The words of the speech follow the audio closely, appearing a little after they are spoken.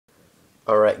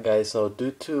Alright guys, so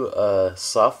due to a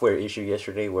software issue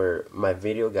yesterday where my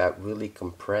video got really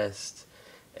compressed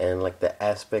and like the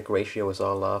aspect ratio was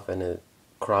all off and it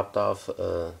cropped off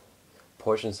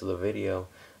portions of the video,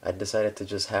 I decided to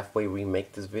just halfway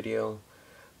remake this video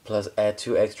plus add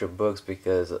two extra books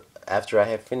because after I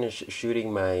had finished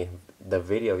shooting the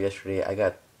video yesterday, I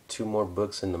got two more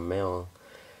books in the mail,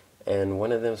 and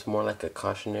one of them is more like a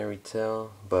cautionary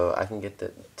tale, but I can get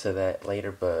to that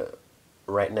later. But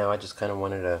right now, I just kind of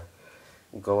wanted to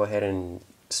go ahead and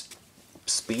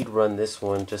speed run this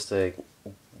one just to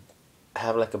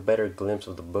have like a better glimpse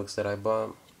of the books that I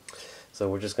bought. So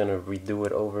we're just gonna redo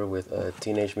it over with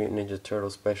Teenage Mutant Ninja Turtle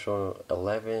Special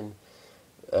 11.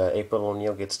 April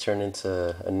O'Neil gets turned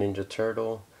into a Ninja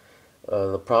Turtle.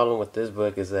 The problem with this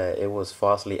book is that it was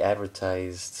falsely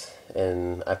advertised,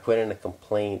 and I put in a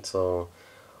complaint. So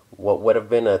what would have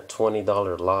been a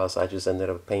 $20 loss, I just ended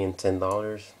up paying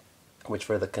 $10, which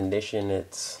for the condition,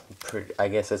 it's pretty. I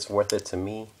guess it's worth it to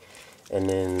me. And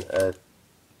then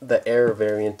the Air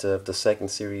variant of the second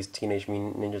series, Teenage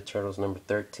Mutant Ninja Turtles number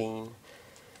 13.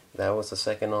 That was the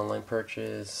second online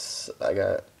purchase. I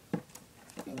got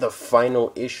the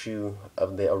final issue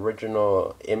of the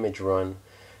original Image Run,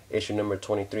 issue number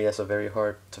 23. That's a very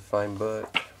hard to find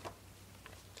book.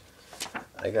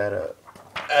 I got a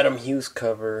Adam Hughes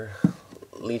cover,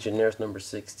 Legionnaires number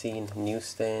 16,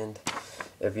 newsstand.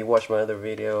 If you watch my other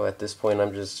video, at this point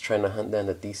I'm just trying to hunt down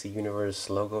the DC Universe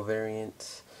logo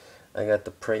variant. I got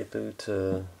the prelude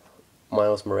to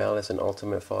Miles Morales and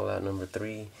Ultimate Fallout number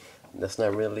 3. That's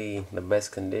not really the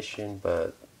best condition,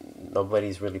 but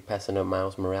nobody's really passing up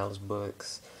Miles Morales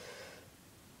books.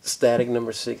 Static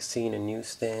number 16, a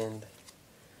newsstand.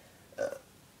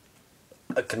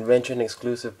 A convention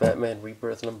exclusive Batman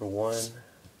Rebirth number 1,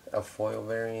 a foil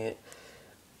variant.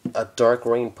 A Dark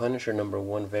Reign Punisher number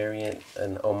 1 variant,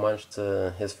 an homage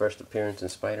to his first appearance in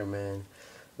Spider-Man.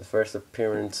 The first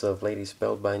appearance of Lady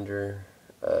Spellbinder,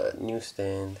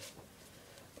 newsstand.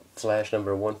 Flash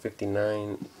number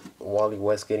 159, Wally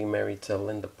West getting married to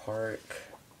Linda Park.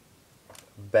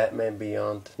 Batman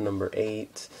Beyond number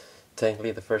 8,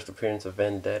 technically the first appearance of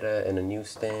Vendetta in a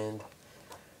newsstand.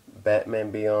 Batman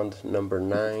Beyond number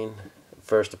 9,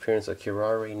 first appearance of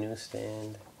Kirari,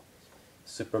 newsstand.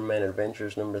 Superman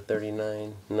Adventures number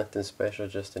 39, nothing special,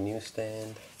 just a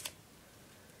newsstand.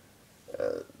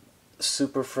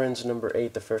 Super Friends number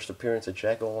 8, the first appearance of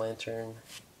Jack-O-Lantern.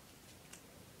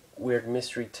 Weird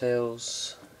Mystery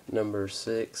Tales number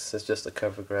 6, it's just a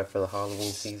cover graph for the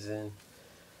Halloween season.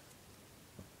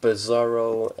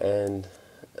 Bizarro and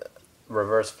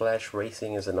Reverse Flash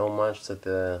Racing is an homage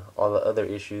to all the other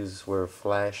issues where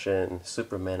Flash and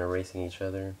Superman are racing each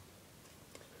other.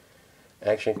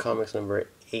 Action Comics number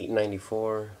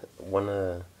 894, one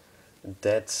of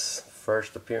Death's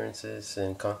first appearances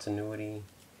in continuity.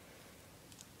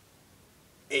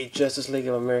 A Justice League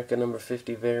of America number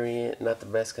 50 variant, not the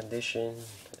best condition.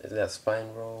 That spine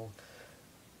roll.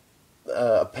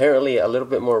 Apparently, a little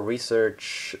bit more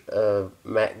research.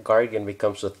 Matt Gargan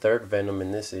becomes the third Venom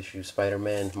in this issue.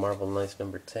 Spider-Man Marvel Knights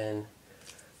number 10.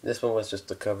 This one was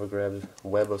just a cover grab.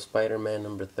 Web of Spider-Man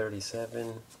number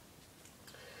 37.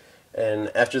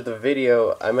 And after the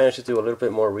video, I managed to do a little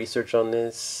bit more research on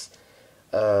this.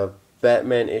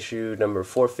 Batman issue number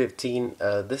 415.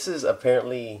 This is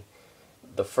apparently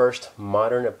the first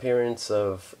modern appearance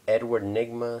of Edward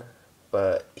Nygma,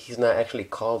 but he's not actually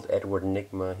called Edward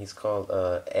Nygma. He's called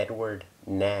Edward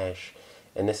Nash,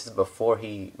 and this is before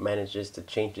he manages to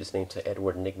change his name to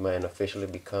Edward Nygma and officially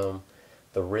become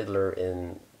the Riddler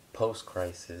in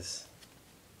Post-Crisis.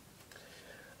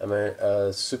 I mean,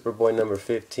 Superboy number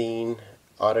 15,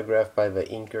 autographed by the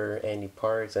inker Andy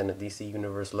Parks and a DC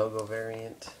Universe logo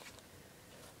variant.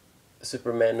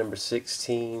 Superman number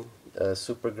 16,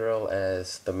 Supergirl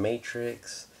as the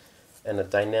Matrix, and a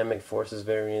Dynamic Forces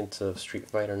variant of Street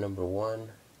Fighter number 1.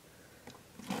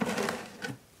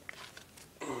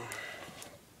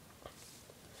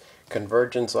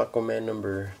 Convergence Aquaman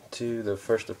number 2, the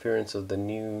first appearance of the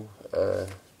new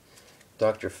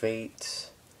Dr. Fate.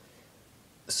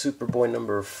 Superboy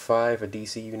number 5, a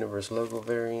DC Universe logo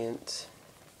variant.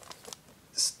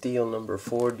 Steel number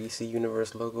 4, DC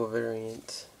Universe logo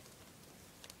variant.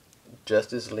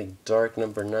 Justice League Dark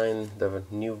number 9, the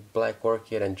new Black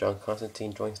Orchid and John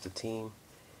Constantine joins the team.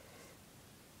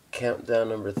 Countdown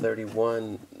number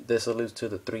 31, this alludes to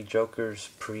the three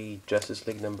Jokers pre-Justice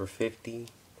League number 50.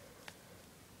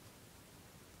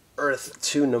 Earth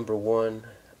 2 number 1,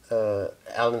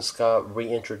 Alan Scott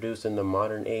reintroduced in the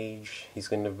modern age. He's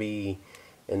going to be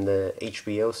in the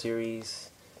HBO series.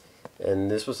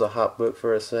 And this was a hot book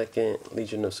for a second.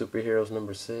 Legion of Superheroes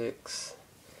number 6.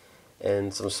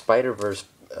 and some Spider-Verse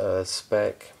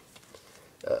spec.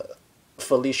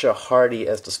 Felicia Hardy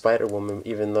as the Spider-Woman,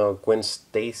 even though Gwen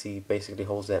Stacy basically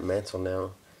holds that mantle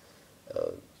now.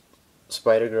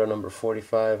 Spider-Girl number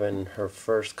 45 and her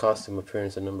first costume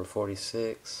appearance in number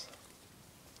 46.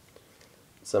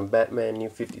 Some Batman New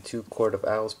 52 Court of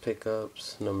Owls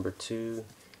pickups, number 2.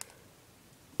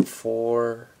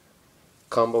 4.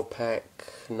 Combo pack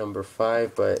number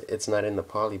 5, but it's not in the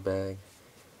poly bag.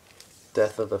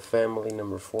 Death of the Family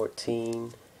number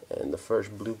 14, and the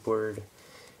first Bluebird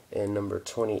in number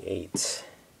 28.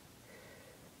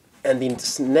 And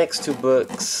these next two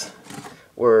books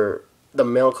were the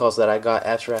mail calls that I got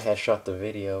after I had shot the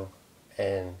video,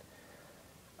 and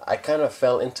I kind of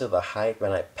fell into the hype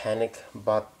and I panic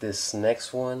bought this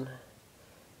next one,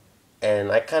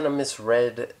 and I kind of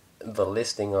misread the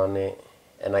listing on it,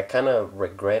 and I kind of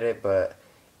regret it, but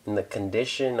in the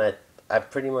condition, I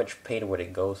pretty much paid what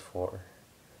it goes for.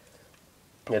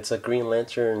 It's a Green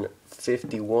Lantern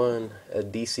 51, a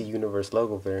DC Universe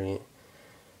logo variant,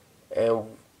 and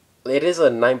it is a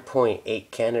 9.8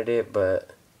 candidate,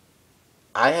 but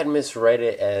I had misread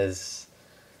it as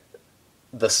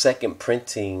the second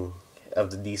printing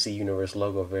of the DC Universe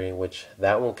logo variant, which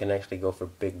that one can actually go for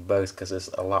big bucks because it's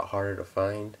a lot harder to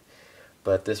find.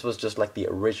 But this was just like the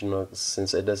original,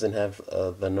 since it doesn't have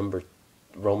the number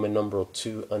Roman numeral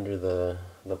 2 under the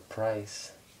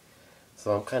price.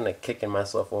 So I'm kind of kicking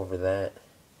myself over that.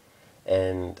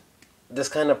 And this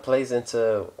kind of plays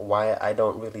into why I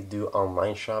don't really do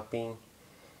online shopping,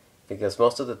 because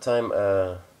most of the time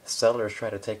sellers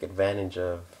try to take advantage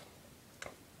of,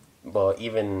 well,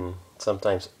 even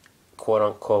sometimes quote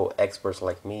unquote experts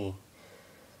like me.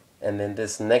 And then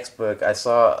this next book, I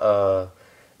saw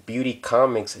Beauty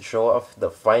Comics show off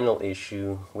the final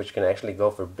issue, which can actually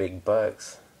go for big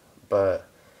bucks. But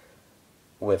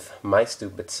with my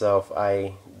stupid self,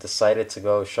 I decided to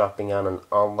go shopping on an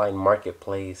online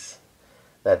marketplace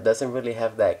that doesn't really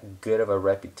have that good of a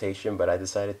reputation, but I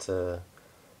decided to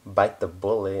bite the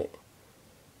bullet.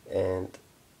 And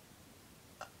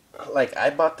like, I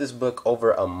bought this book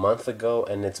over a month ago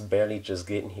and it's barely just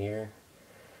getting here.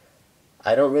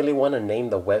 I don't really want to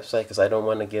name the website because I don't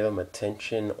want to give them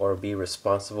attention or be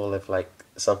responsible if like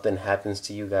something happens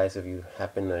to you guys if you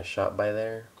happen to shop by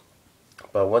there.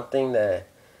 But one thing that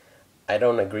I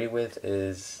don't agree with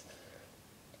is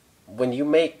when you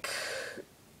make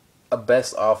a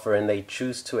best offer and they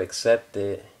choose to accept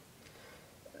it,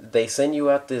 they send you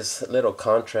out this little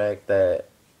contract that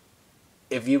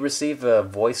if you receive a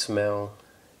voicemail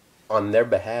on their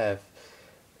behalf,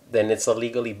 then it's a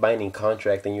legally binding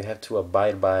contract and you have to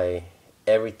abide by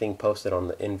everything posted on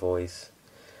the invoice.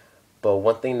 But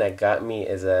one thing that got me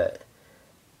is that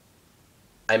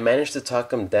I managed to talk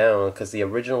them down because the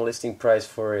original listing price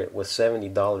for it was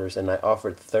 $70 and I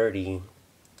offered $30.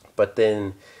 But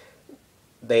then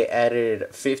they added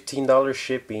 $15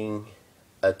 shipping,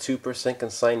 a 2%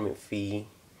 consignment fee,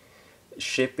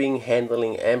 shipping,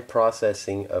 handling, and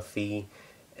processing a fee.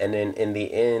 And then in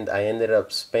the end, I ended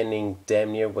up spending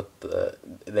damn near what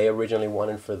they originally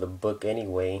wanted for the book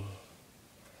anyway.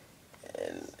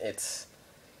 And it's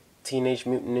Teenage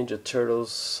Mutant Ninja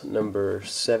Turtles number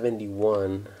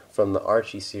 71 from the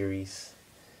Archie series.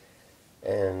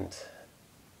 And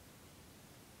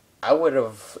I would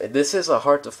have, this is a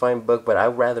hard to find book, but I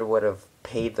rather would have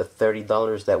paid the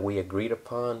 $30 that we agreed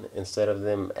upon instead of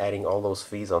them adding all those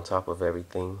fees on top of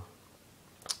everything.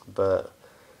 But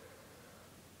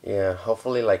yeah,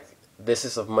 hopefully like this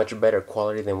is of much better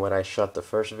quality than what I shot the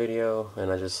first video,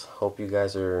 and I just hope you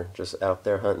guys are just out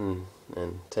there hunting,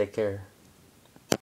 and take care.